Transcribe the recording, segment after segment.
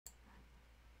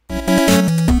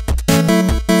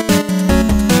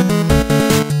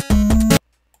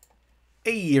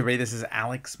Hey everybody, this is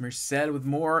Alex Merced with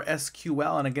more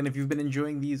SQL. And again, if you've been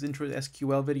enjoying these intro to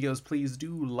SQL videos, please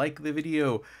do like the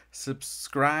video,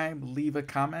 subscribe, leave a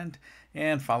comment,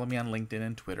 and follow me on LinkedIn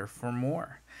and Twitter for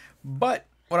more. But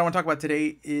what I want to talk about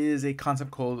today is a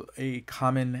concept called a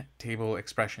common table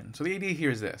expression. So the idea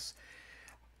here is this.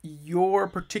 Your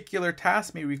particular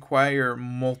task may require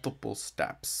multiple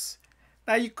steps.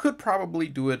 Now you could probably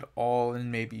do it all in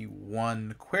maybe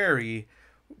one query,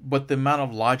 but the amount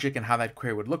of logic and how that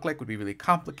query would look like would be really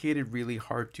complicated, really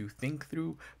hard to think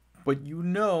through. But you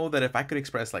know that if I could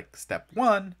express like step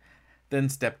 1, then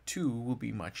step 2 will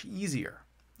be much easier.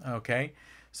 Okay,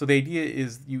 so the idea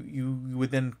is you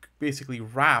would then basically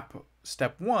wrap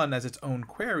step 1 as its own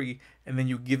query, and then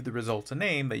you give the results a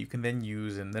name that you can then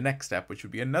use in the next step, which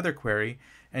would be another query,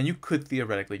 and you could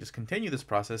theoretically just continue this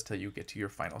process till you get to your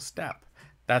final step.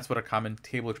 That's what a common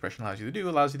table expression allows you to do.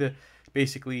 It allows you to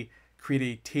basically create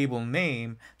a table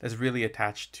name that's really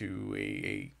attached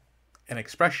to an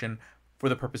expression for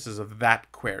the purposes of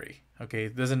that query. Okay,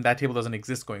 that table doesn't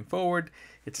exist going forward.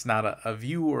 It's not a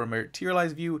view or a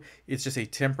materialized view. It's just a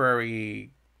temporary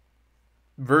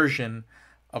version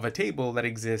of a table that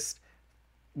exists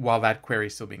while that query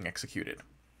is still being executed.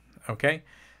 Okay,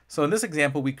 so in this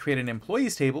example, we create an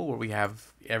employees table where we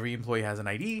have every employee has an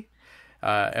ID.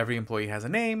 Every employee has a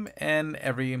name, and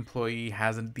every employee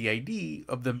has the ID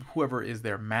of whoever is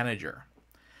their manager.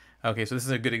 Okay, so this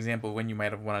is a good example of when you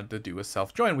might have wanted to do a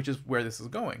self-join, which is where this is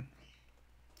going.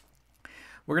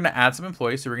 We're going to add some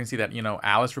employees, so we're going to see that,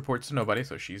 Alice reports to nobody,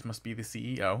 so she must be the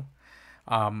CEO.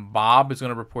 Bob is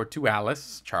going to report to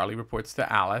Alice. Charlie reports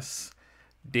to Alice.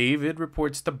 David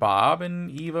reports to Bob,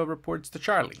 and Eva reports to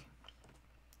Charlie.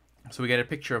 So we get a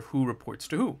picture of who reports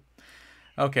to who.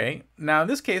 Okay, now in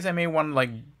this case, I may want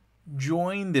to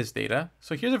join this data.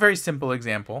 So here's a very simple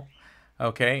example.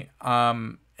 Okay,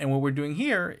 and what we're doing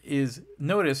here is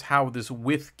notice how this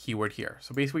with keyword here.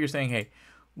 So basically you're saying, hey,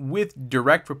 with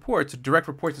direct reports is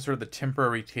sort of the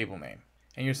temporary table name.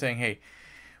 And you're saying, hey,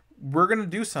 we're going to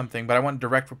do something, but I want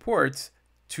direct reports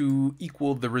to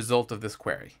equal the result of this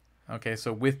query. Okay,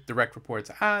 so with direct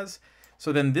reports as,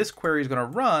 so then this query is going to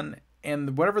run,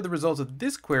 and whatever the result of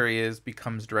this query is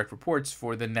becomes direct reports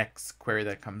for the next query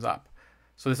that comes up.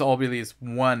 So this all really is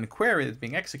one query that's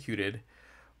being executed,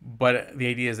 but the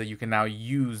idea is that you can now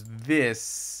use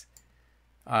this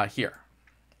here.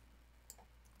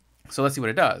 So let's see what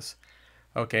it does.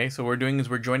 Okay, so what we're doing is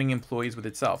we're joining employees with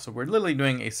itself. So we're literally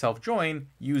doing a self-join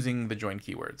using the join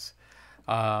keywords.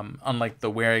 Unlike the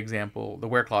where example, the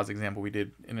where clause example we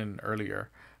did in an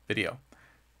earlier video.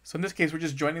 So in this case, we're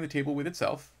just joining the table with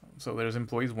itself. So there's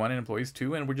employees 1 and employees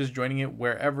 2, and we're just joining it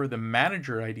wherever the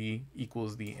manager ID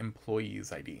equals the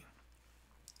employee's ID.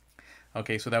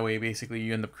 Okay, so that way basically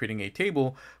you end up creating a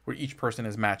table where each person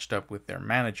is matched up with their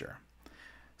manager.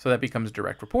 So that becomes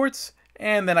direct reports,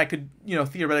 and then I could,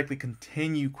 theoretically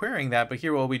continue querying that, but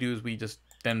here all we do is we just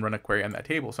then run a query on that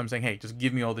table. So I'm saying, hey, just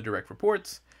give me all the direct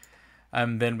reports.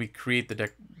 Then we create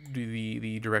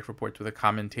the direct reports with a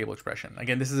common table expression.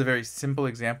 Again, this is a very simple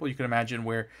example. You can imagine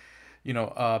where,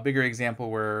 a bigger example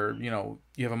where, you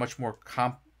have a much more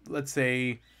let's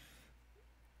say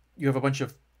you have a bunch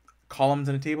of columns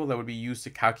in a table that would be used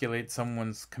to calculate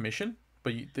someone's commission,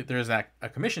 but there's a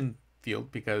commission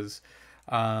field because,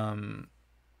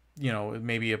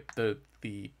 maybe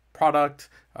the product,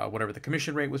 whatever the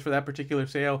commission rate was for that particular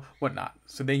sale, whatnot.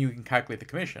 So then you can calculate the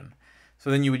commission. So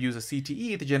then you would use a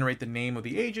CTE to generate the name of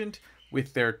the agent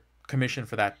with their commission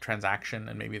for that transaction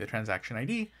and maybe the transaction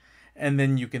ID. And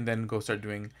then you can then go start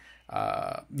doing,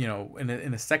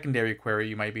 in a secondary query,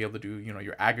 you might be able to do,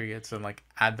 your aggregates and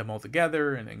add them all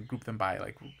together and then group them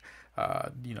by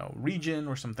region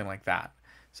or something like that.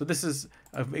 So this is,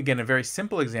 again, a very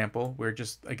simple example. We're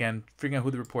just, again, figuring out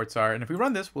who the reports are. And if we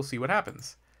run this, we'll see what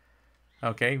happens.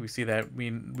 Okay, we see that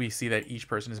we see that each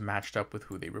person is matched up with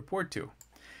who they report to.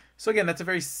 So again, that's a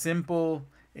very simple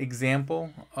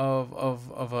example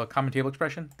of a common table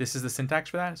expression. This is the syntax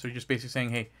for that. So you're just basically saying,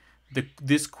 hey,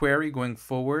 this query going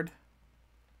forward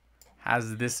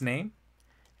has this name,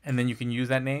 and then you can use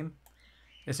that name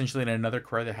essentially in another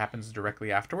query that happens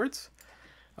directly afterwards.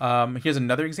 Here's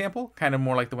another example, kind of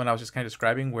more like the one I was just kind of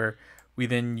describing, where we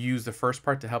then use the first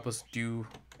part to help us do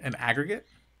an aggregate.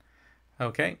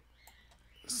 Okay,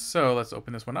 so let's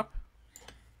open this one up.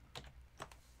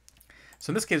 So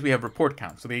in this case, we have report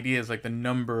count. So the idea is the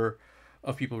number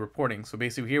of people reporting. So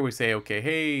basically here we say, okay,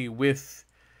 hey,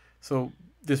 so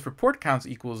this report counts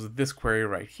equals this query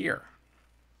right here.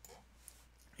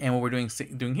 And what we're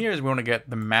doing here is we want to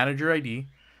get the manager ID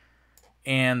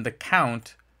and the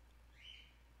count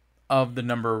of the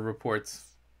number of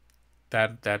reports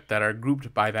that are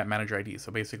grouped by that manager ID.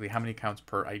 So basically, how many accounts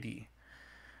per ID?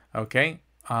 Okay,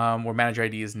 where manager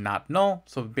ID is not null.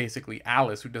 So basically,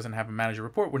 Alice, who doesn't have a manager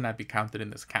report, would not be counted in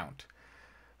this count.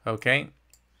 Okay,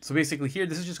 so basically here,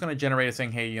 this is just going to generate a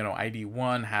saying, hey, you know, ID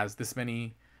 1 has this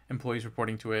many employees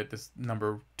reporting to it, this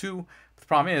number 2. But the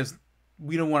problem is,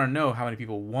 we don't want to know how many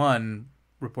people 1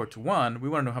 report to 1. We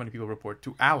want to know how many people report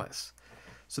to Alice.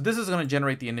 So this is going to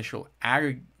generate the initial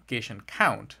aggregation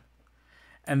count.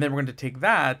 And then we're going to take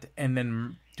that and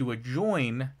then do a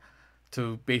join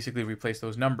to basically replace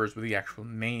those numbers with the actual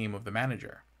name of the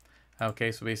manager.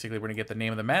 Okay, so basically we're going to get the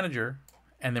name of the manager,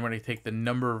 and then we're going to take the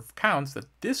number of counts that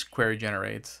this query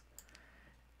generates.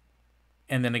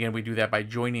 And then again, we do that by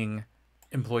joining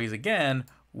employees again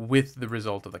with the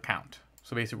result of the count.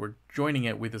 So basically we're joining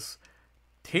it with this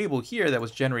table here that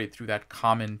was generated through that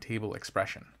common table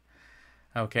expression.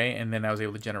 Okay, and then I was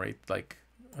able to generate, like,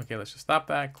 okay, let's just stop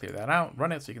that, clear that out,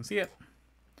 run it so you can see it.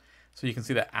 So you can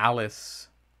see that Alice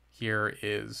here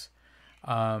is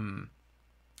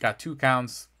got 2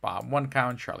 counts, Bob 1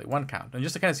 count, Charlie 1 count. And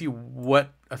just to kind of see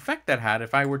what effect that had,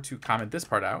 if I were to comment this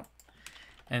part out,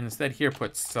 and instead here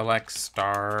put select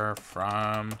star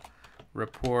from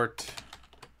report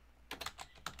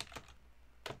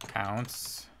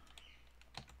counts.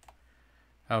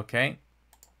 Okay.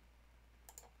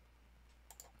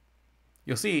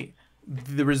 You'll see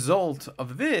the result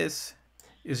of this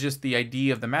is just the ID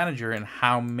of the manager and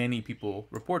how many people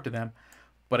report to them.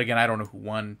 But again, I don't know who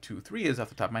 1, 2, 3 is off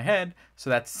the top of my head. So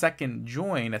that second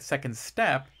join, that second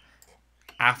step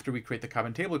after we create the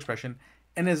common table expression,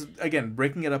 and is, again,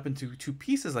 breaking it up into 2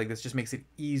 pieces like this just makes it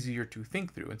easier to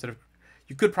think through. Instead of,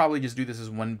 you could probably just do this as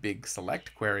one big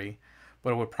select query,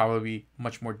 but it would probably be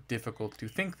much more difficult to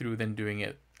think through than doing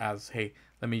it as, hey,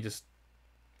 let me just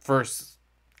first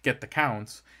get the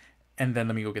counts, and then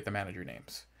let me go get the manager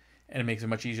names. And it makes it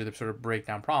much easier to sort of break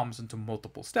down problems into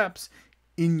multiple steps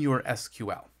in your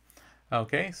SQL.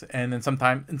 Okay, so, and then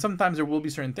sometimes there will be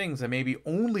certain things that maybe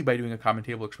only by doing a common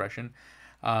table expression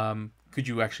could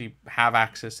you actually have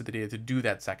access to the data to do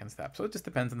that second step. So it just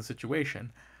depends on the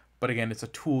situation. But again, it's a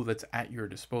tool that's at your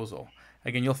disposal.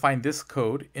 Again, you'll find this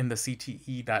code in the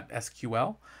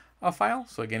CTE.SQL file.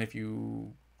 So again, if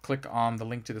you click on the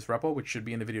link to this repo, which should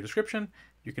be in the video description,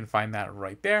 you can find that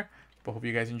right there. But hope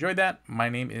you guys enjoyed that. My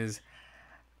name is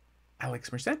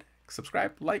Alex Merced.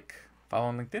 Subscribe, like, follow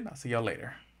on LinkedIn. I'll see y'all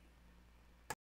later.